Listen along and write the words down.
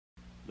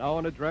Now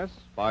an address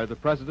by the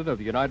President of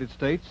the United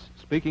States,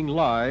 speaking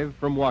live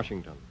from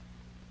Washington.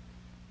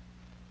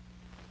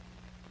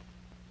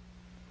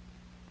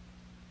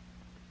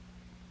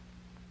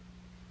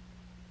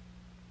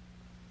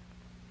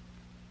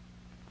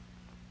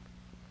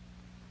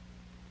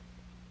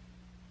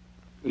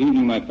 Good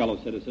evening, my fellow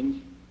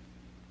citizens.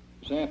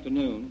 This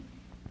afternoon,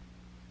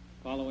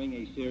 following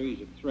a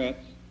series of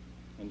threats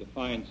and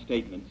defiant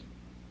statements,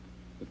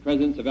 the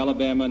presence of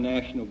Alabama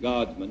National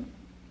Guardsmen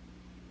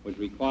was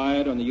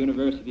required on the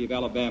University of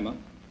Alabama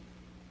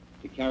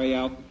to carry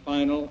out the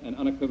final and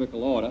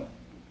unequivocal order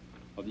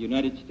of the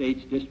United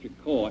States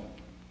District Court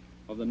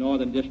of the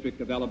Northern District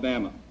of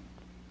Alabama.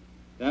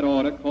 That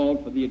order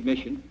called for the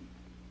admission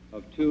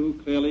of two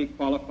clearly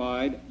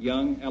qualified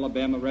young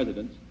Alabama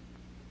residents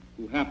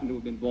who happened to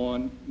have been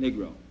born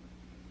Negro.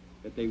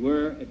 That they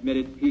were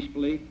admitted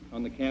peacefully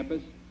on the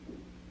campus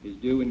is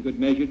due in good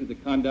measure to the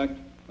conduct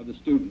of the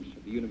students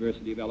of the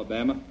University of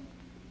Alabama,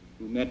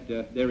 who met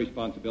their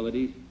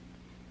responsibilities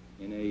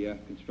in a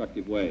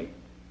constructive way.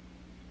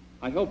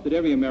 I hope that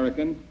every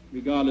American,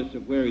 regardless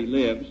of where he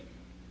lives,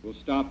 will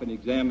stop and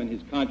examine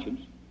his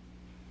conscience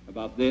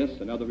about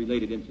this and other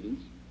related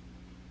incidents.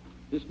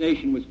 This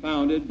nation was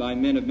founded by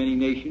men of many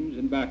nations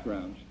and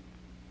backgrounds.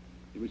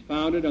 It was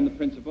founded on the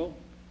principle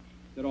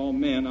that all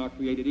men are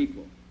created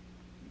equal,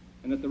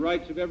 and that the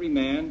rights of every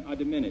man are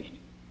diminished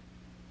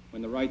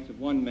when the rights of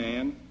one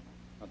man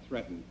are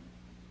threatened.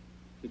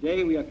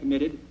 Today we are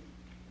committed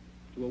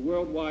to a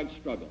worldwide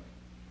struggle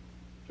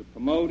to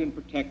promote and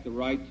protect the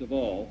rights of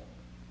all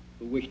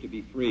who wish to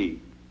be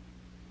free.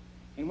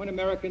 And when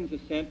Americans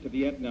are sent to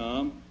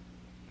Vietnam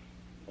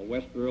or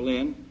West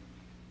Berlin,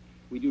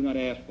 we do not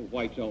ask for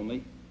whites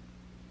only.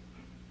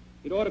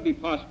 It ought to be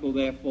possible,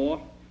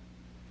 therefore,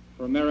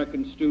 for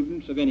American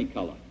students of any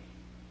color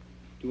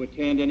to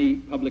attend any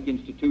public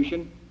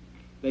institution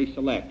they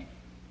select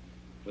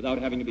without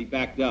having to be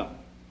backed up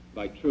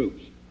by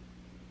troops.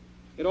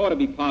 It ought to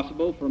be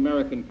possible for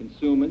American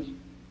consumers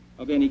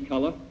of any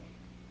color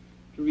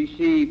to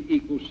receive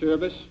equal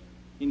service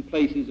in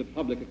places of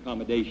public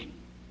accommodation,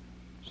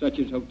 such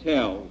as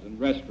hotels and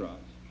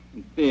restaurants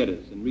and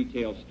theaters and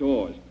retail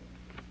stores,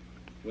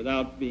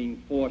 without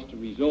being forced to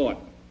resort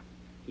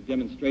to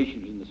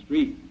demonstrations in the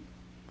street.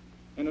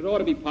 And it ought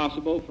to be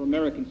possible for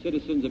American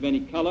citizens of any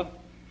color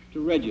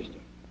to register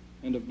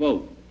and to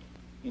vote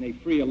in a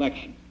free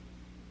election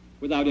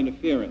without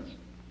interference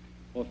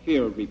or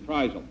fear of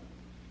reprisal.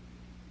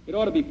 It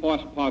ought to be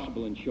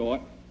possible, in short,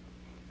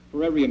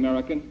 for every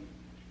American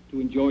to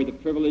enjoy the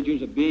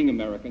privileges of being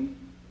American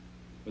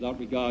without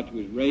regard to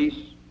his race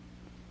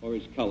or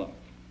his color.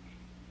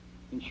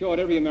 In short,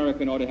 every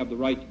American ought to have the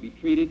right to be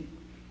treated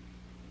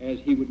as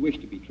he would wish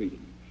to be treated,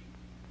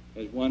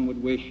 as one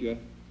would wish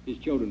his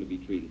children to be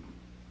treated.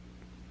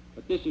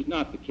 But this is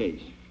not the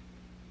case.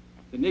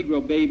 The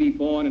Negro baby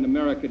born in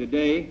America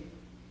today,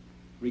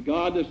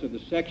 regardless of the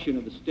section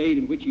of the state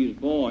in which he is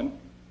born,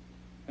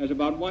 has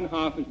about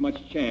one-half as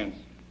much chance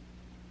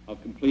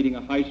of completing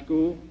a high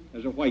school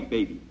as a white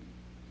baby,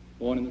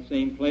 born in the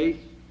same place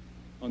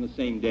on the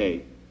same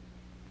day.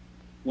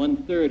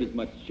 One-third as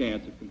much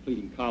chance of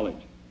completing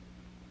college.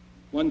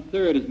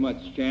 One-third as much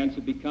chance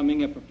of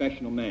becoming a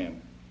professional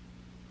man.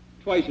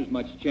 Twice as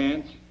much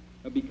chance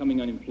of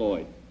becoming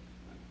unemployed.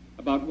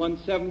 About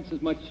 1/7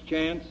 as much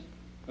chance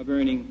of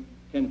earning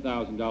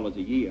 $10,000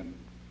 a year.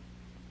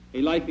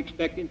 A life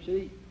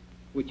expectancy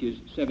which is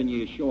 7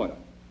 years shorter,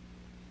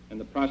 and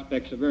the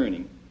prospects of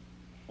earning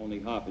only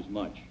half as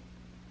much.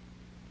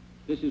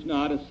 This is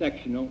not a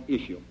sectional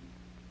issue.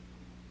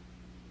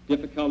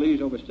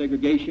 Difficulties over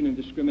segregation and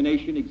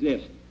discrimination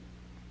exist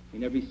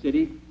in every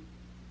city,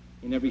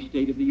 in every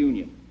state of the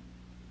Union,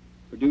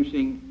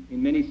 producing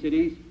in many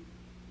cities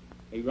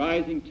a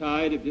rising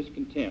tide of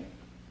discontent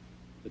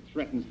that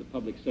threatens the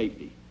public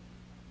safety.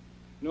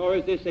 Nor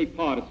is this a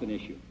partisan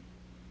issue.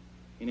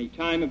 In a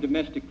time of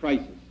domestic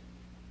crisis,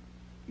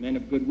 men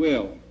of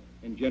goodwill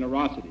and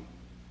generosity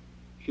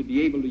should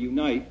be able to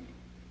unite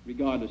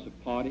regardless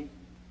of party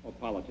or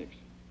politics.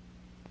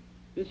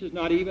 This is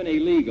not even a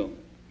legal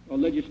or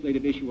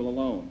legislative issue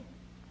alone.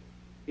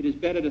 It is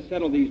better to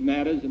settle these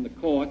matters in the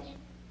courts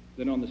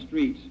than on the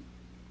streets,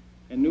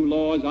 and new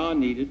laws are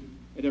needed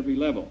at every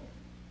level.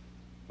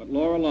 But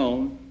law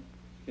alone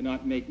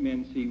cannot make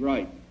men see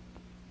right.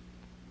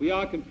 We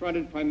are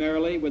confronted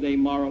primarily with a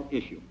moral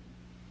issue.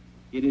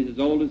 It is as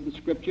old as the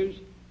Scriptures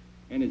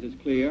and is as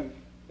clear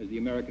as the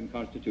American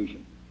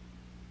Constitution.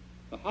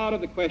 The heart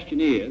of the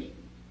question is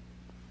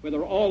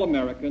whether all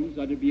Americans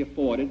are to be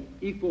afforded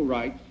equal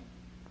rights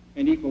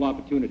and equal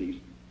opportunities,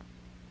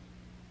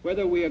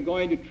 whether we are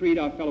going to treat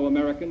our fellow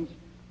Americans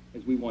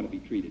as we want to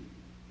be treated.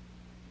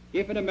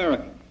 If an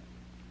American,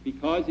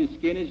 because his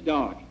skin is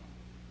dark,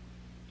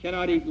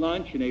 cannot eat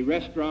lunch in a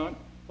restaurant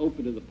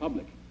open to the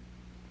public,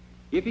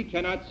 if he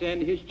cannot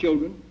send his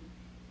children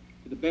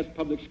to the best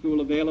public school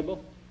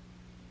available,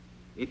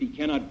 if he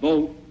cannot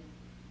vote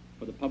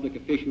for the public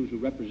officials who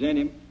represent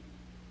him,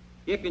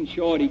 if, in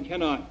short, he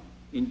cannot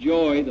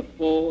enjoy the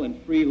full and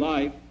free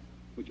life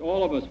which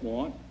all of us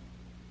want,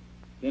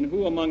 then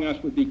who among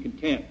us would be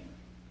content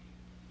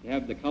to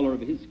have the color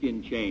of his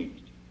skin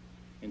changed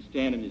and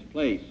stand in his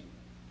place?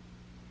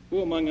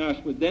 Who among us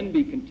would then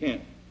be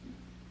content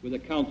with the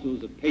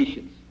counsels of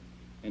patience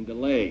and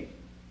delay?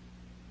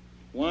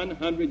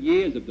 100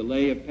 years of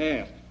delay have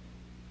passed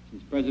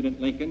since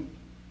President Lincoln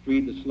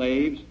freed the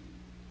slaves,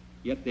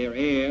 yet their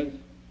heirs,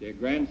 their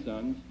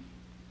grandsons,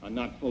 are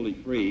not fully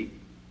free.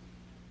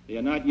 They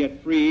are not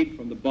yet freed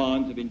from the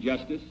bonds of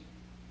injustice.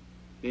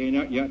 They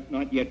are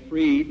not yet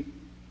freed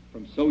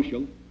from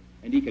social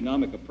and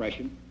economic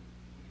oppression.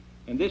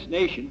 And this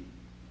nation,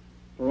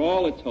 for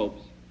all its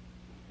hopes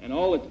and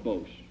all its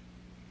boasts,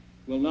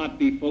 will not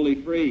be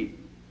fully free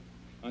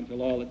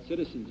until all its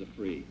citizens are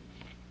free.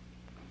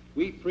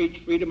 We preach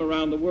freedom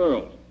around the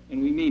world,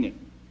 and we mean it.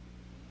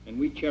 And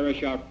we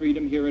cherish our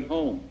freedom here at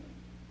home.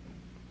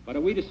 But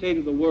are we to say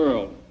to the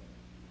world,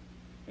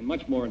 and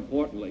much more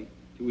importantly,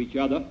 to each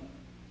other,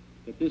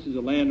 that this is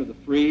a land of the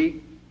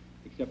free,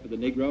 except for the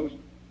Negroes?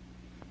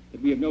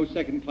 That we have no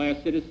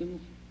second-class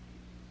citizens,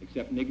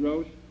 except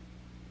Negroes?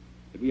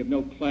 That we have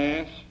no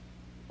class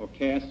or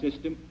caste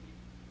system,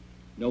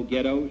 no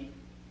ghettos,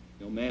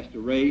 no master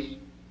race,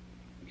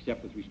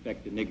 except with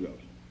respect to Negroes?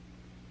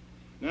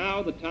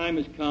 Now the time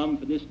has come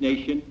for this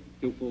nation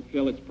to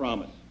fulfill its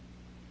promise.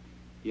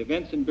 The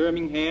events in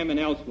Birmingham and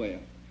elsewhere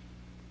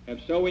have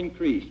so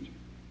increased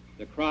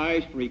the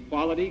cries for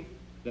equality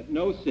that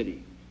no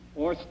city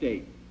or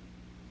state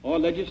or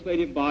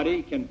legislative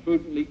body can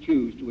prudently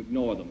choose to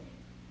ignore them.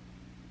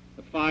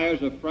 The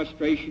fires of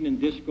frustration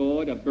and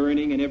discord are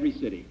burning in every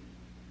city,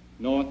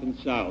 north and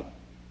south.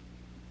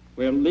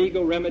 Where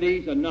legal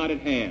remedies are not at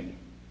hand,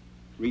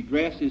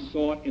 redress is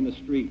sought in the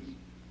streets,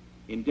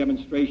 in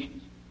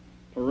demonstrations,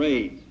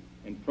 parades,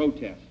 and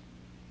protests,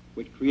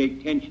 which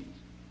create tensions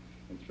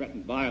and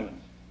threaten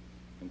violence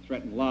and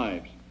threaten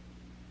lives.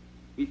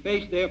 We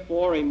face,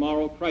 therefore, a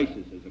moral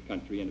crisis as a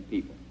country and a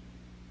people.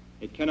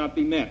 It cannot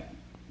be met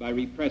by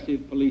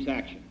repressive police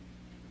action.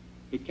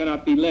 It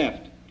cannot be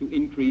left to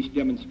increase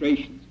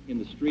demonstrations in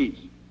the streets.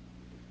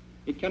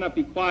 It cannot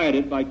be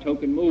quieted by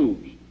token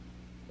moves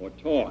or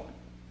talk.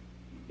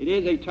 It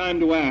is a time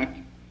to act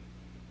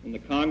in the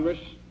Congress,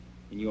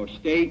 in your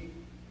state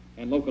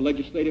and local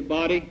legislative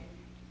body,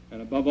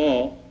 and above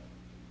all,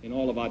 in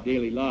all of our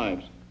daily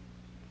lives.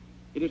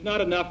 It is not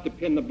enough to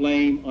pin the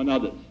blame on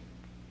others,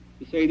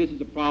 to say this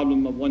is a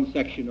problem of one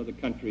section of the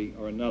country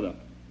or another,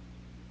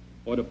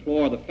 or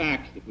deplore the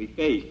facts that we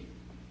face.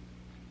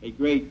 A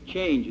great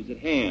change is at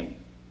hand,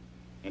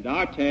 and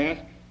our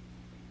task,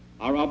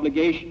 our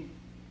obligation,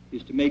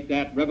 is to make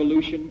that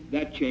revolution,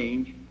 that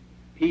change,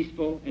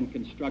 peaceful and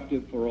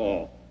constructive for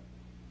all.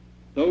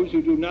 Those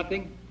who do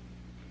nothing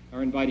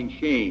are inviting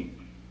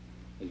shame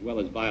as well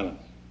as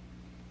violence.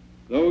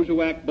 Those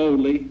who act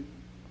boldly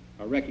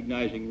are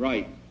recognizing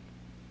right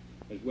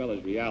as well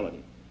as reality.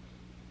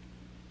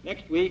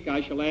 Next week,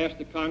 I shall ask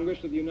the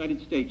Congress of the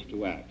United States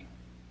to act,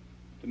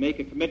 to make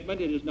a commitment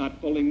it is not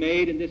fully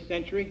made in this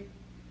century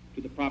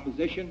to the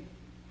proposition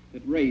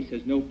that race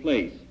has no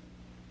place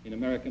in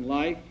American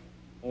life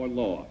or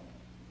law.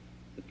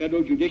 The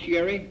federal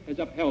judiciary has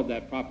upheld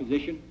that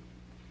proposition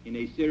in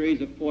a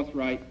series of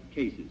forthright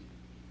cases.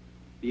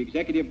 The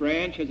executive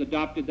branch has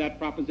adopted that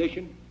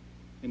proposition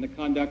in the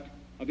conduct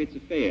of its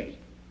affairs,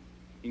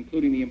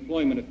 including the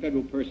employment of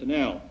federal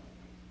personnel,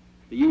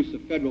 the use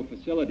of federal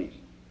facilities,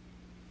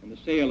 and the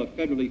sale of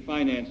federally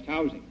financed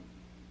housing.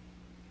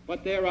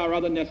 But there are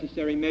other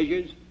necessary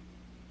measures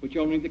which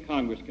only the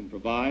Congress can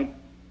provide,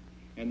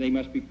 and they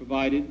must be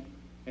provided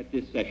at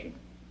this session.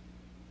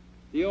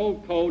 The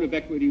old code of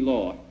equity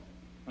law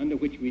under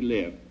which we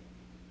live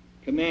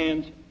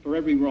commands for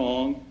every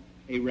wrong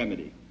a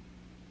remedy.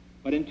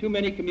 But in too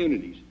many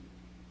communities,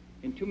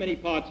 in too many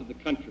parts of the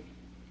country,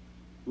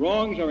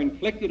 wrongs are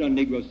inflicted on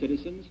Negro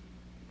citizens,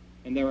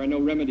 and there are no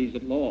remedies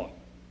at law.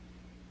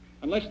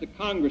 Unless the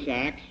Congress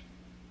acts,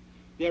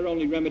 their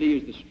only remedy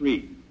is the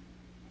street.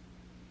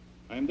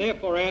 I am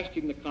therefore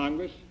asking the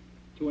Congress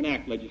to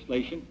enact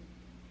legislation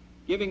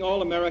giving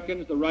all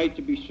Americans the right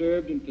to be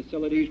served in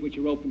facilities which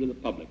are open to the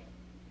public: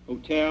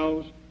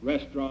 hotels,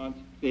 restaurants,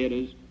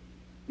 theaters,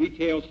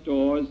 retail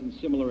stores, and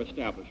similar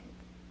establishments.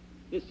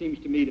 This seems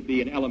to me to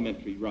be an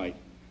elementary right.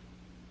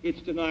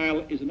 Its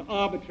denial is an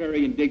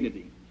arbitrary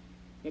indignity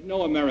that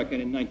no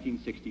American in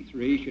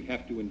 1963 should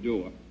have to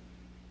endure,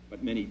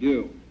 but many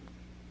do.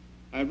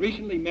 I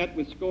recently met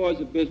with scores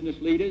of business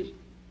leaders,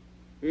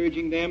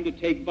 urging them to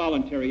take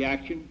voluntary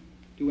action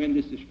to end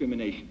this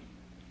discrimination.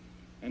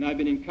 And I've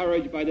been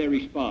encouraged by their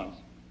response.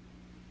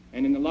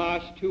 And in the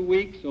last 2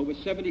 weeks, over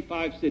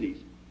 75 cities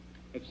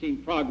have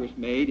seen progress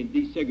made in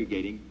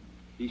desegregating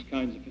these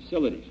kinds of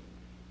facilities.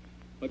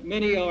 But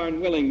many are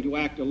unwilling to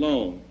act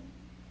alone.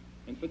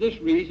 And for this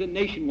reason,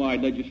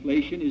 nationwide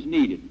legislation is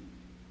needed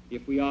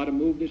if we are to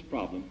move this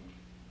problem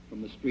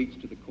from the streets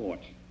to the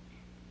courts.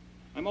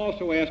 I'm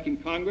also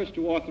asking Congress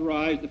to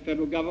authorize the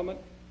federal government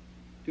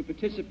to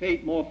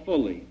participate more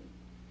fully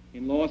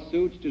in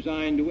lawsuits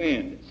designed to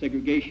end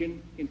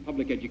segregation in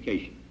public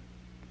education.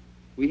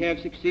 We have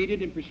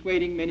succeeded in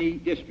persuading many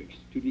districts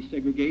to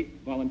desegregate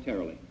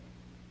voluntarily.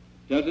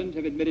 Dozens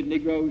have admitted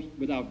Negroes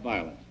without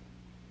violence.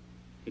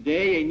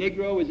 Today, a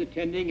Negro is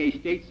attending a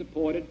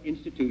state-supported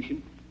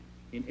institution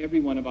in every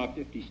one of our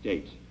 50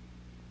 states,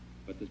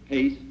 but the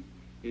pace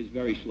is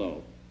very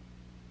slow.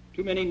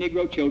 Too many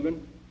Negro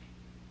children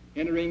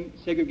entering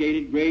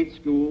segregated grade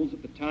schools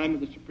at the time of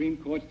the Supreme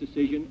Court's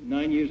decision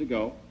 9 years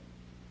ago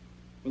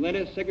will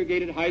enter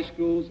segregated high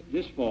schools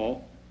this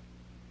fall,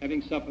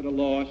 having suffered a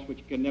loss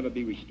which can never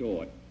be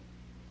restored.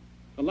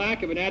 The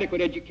lack of an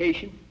adequate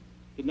education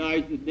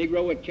denies the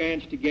Negro a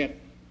chance to get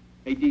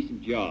a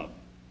decent job.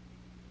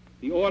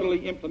 The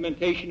orderly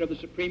implementation of the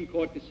Supreme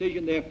Court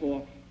decision,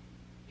 therefore,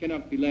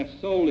 cannot be left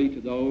solely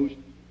to those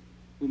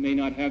who may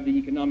not have the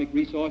economic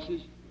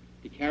resources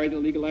to carry the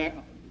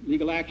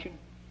legal action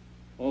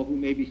or who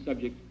may be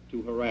subject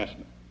to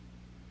harassment.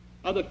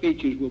 Other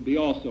features will be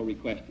also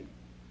requested,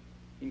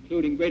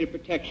 including greater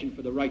protection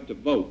for the right to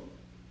vote.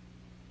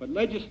 But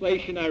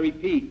legislation, I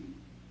repeat,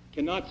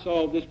 cannot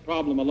solve this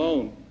problem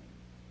alone.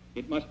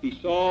 It must be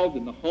solved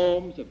in the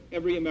homes of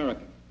every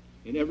American,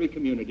 in every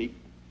community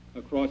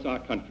across our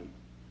country.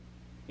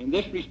 In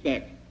this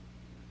respect,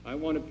 I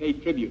want to pay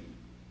tribute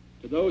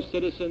to those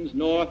citizens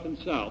north and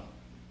south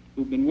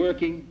who've been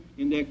working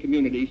in their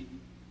communities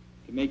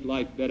to make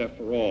life better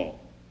for all.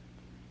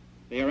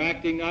 They are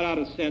acting not out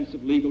of a sense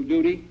of legal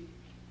duty,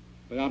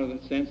 but out of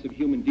a sense of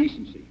human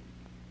decency.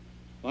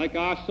 Like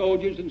our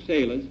soldiers and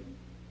sailors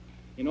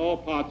in all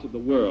parts of the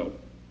world,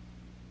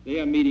 they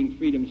are meeting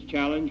freedom's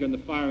challenge on the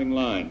firing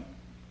line,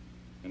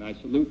 and I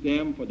salute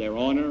them for their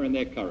honor and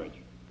their courage.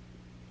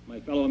 My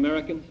fellow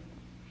Americans,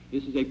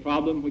 this is a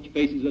problem which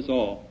faces us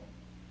all,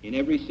 in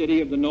every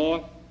city of the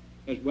North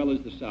as well as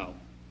the South.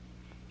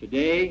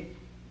 Today,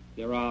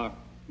 there are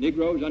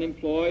Negroes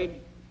unemployed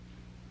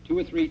 2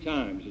 or 3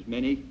 times as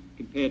many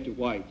compared to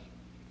whites.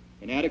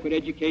 Inadequate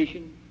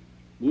education,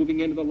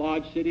 moving into the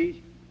large cities,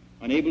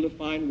 unable to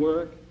find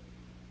work,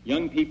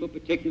 young people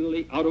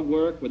particularly out of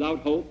work without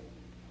hope,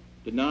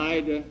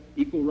 denied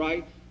equal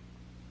rights,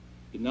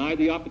 denied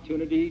the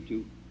opportunity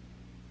to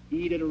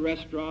eat at a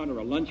restaurant or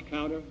a lunch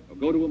counter or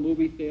go to a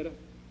movie theater,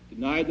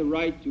 denied the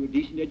right to a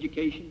decent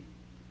education,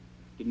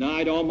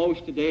 denied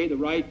almost today the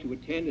right to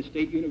attend a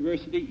state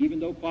university even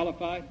though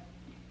qualified.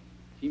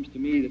 It seems to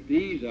me that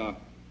these are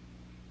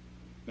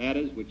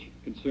matters which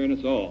concern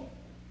us all,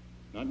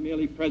 not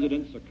merely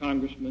presidents or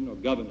congressmen or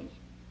governments,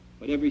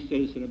 but every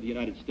citizen of the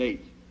United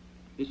States.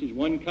 This is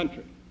one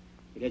country.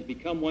 It has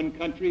become one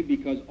country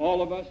because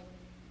all of us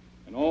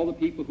and all the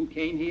people who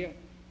came here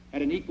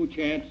had an equal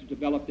chance to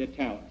develop their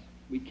talents.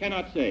 We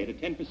cannot say to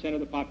 10% of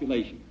the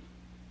population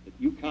that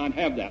you can't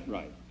have that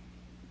right,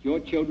 that your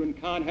children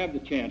can't have the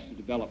chance to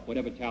develop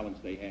whatever talents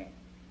they have,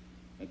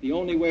 that the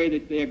only way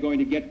that they're going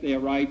to get their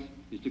rights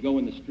is to go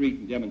in the street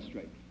and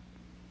demonstrate.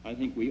 I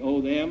think we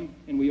owe them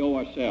and we owe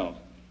ourselves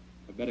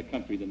a better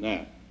country than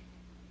that.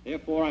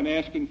 Therefore, I'm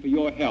asking for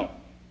your help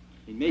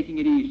in making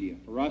it easier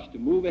for us to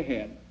move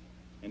ahead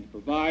and to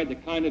provide the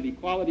kind of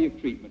equality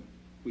of treatment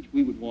which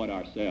we would want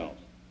ourselves,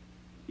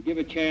 to give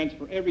a chance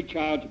for every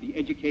child to be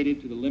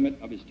educated to the limit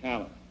of his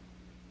talent.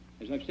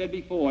 As I've said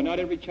before, not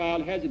every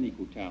child has an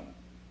equal talent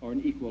or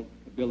an equal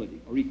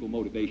ability or equal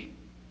motivation,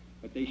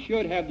 but they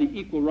should have the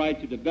equal right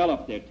to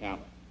develop their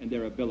talent and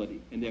their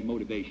ability and their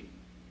motivation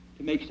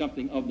to make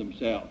something of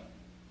themselves.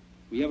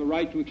 We have a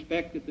right to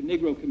expect that the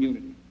Negro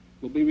community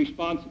will be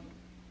responsible,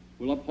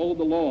 will uphold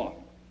the law,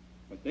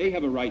 but they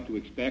have a right to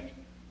expect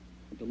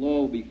that the law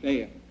will be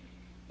fair,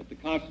 that the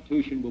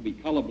Constitution will be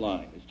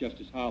colorblind, as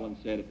Justice Harlan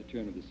said at the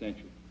turn of the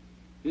century.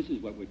 This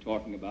is what we're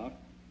talking about,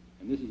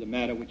 and this is a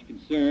matter which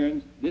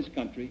concerns this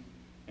country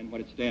and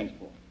what it stands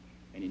for.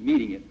 And in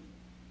meeting it,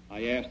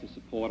 I ask the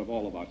support of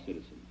all of our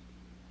citizens.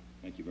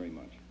 Thank you very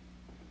much.